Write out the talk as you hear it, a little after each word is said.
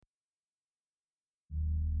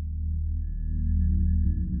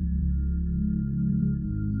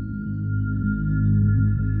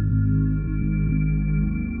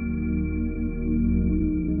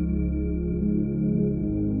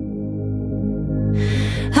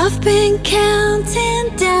I've been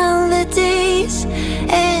counting down the days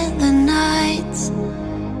and the nights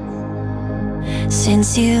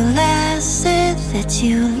since you last said that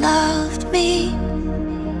you loved me.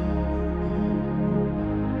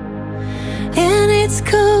 And it's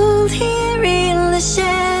cold here in the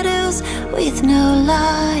shadows with no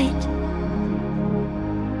light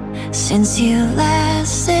since you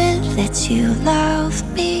last said that you loved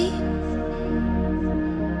me.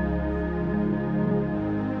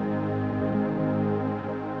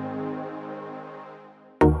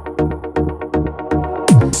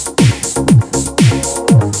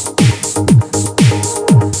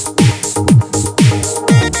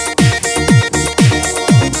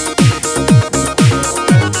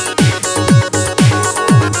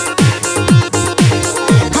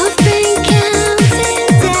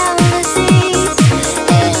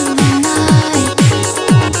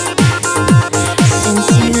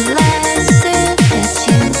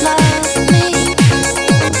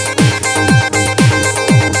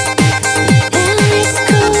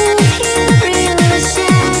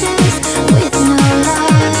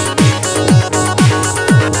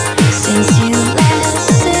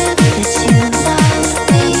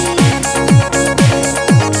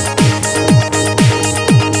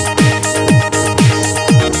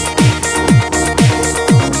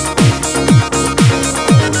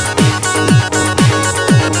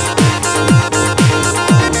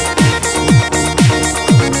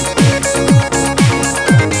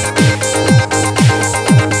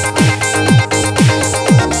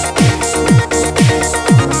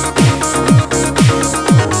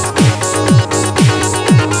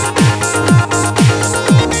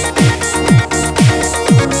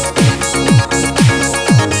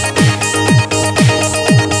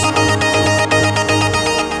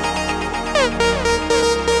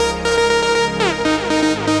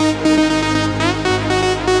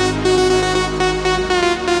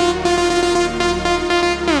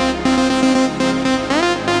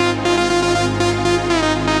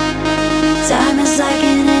 Time is like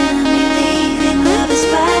an enemy leaving lovers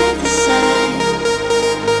by the side.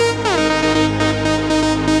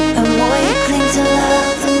 The more you cling to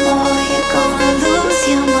love, the more you're gonna lose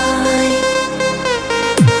your mind.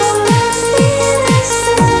 All I feel is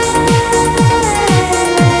silence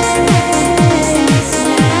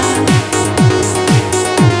now.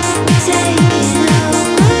 Taking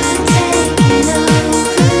over, taking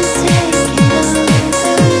over, taking over.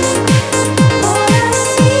 All I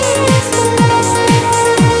see is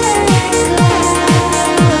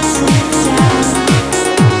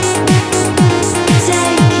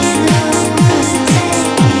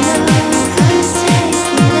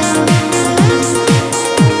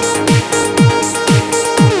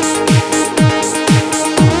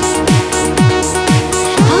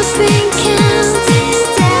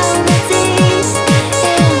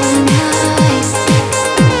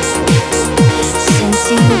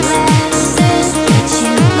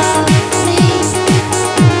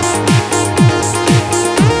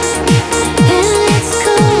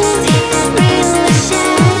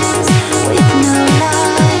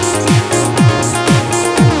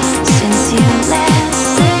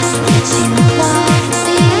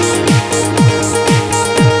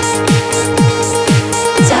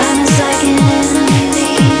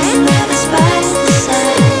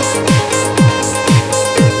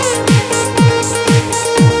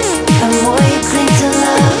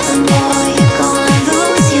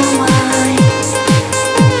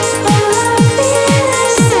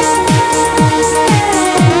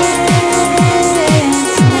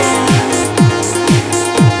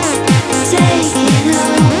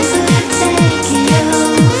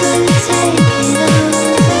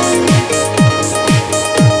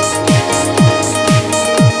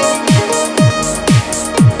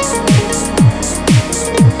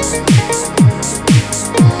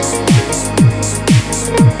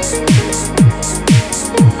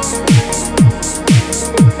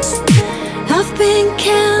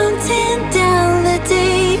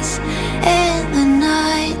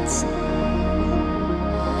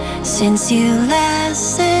since you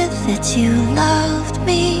last said that you loved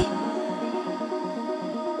me.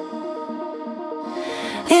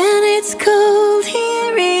 And it's cold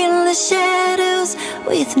here in the shadows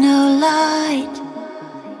with no light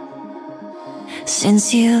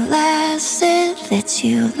since you last said that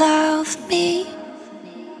you loved me.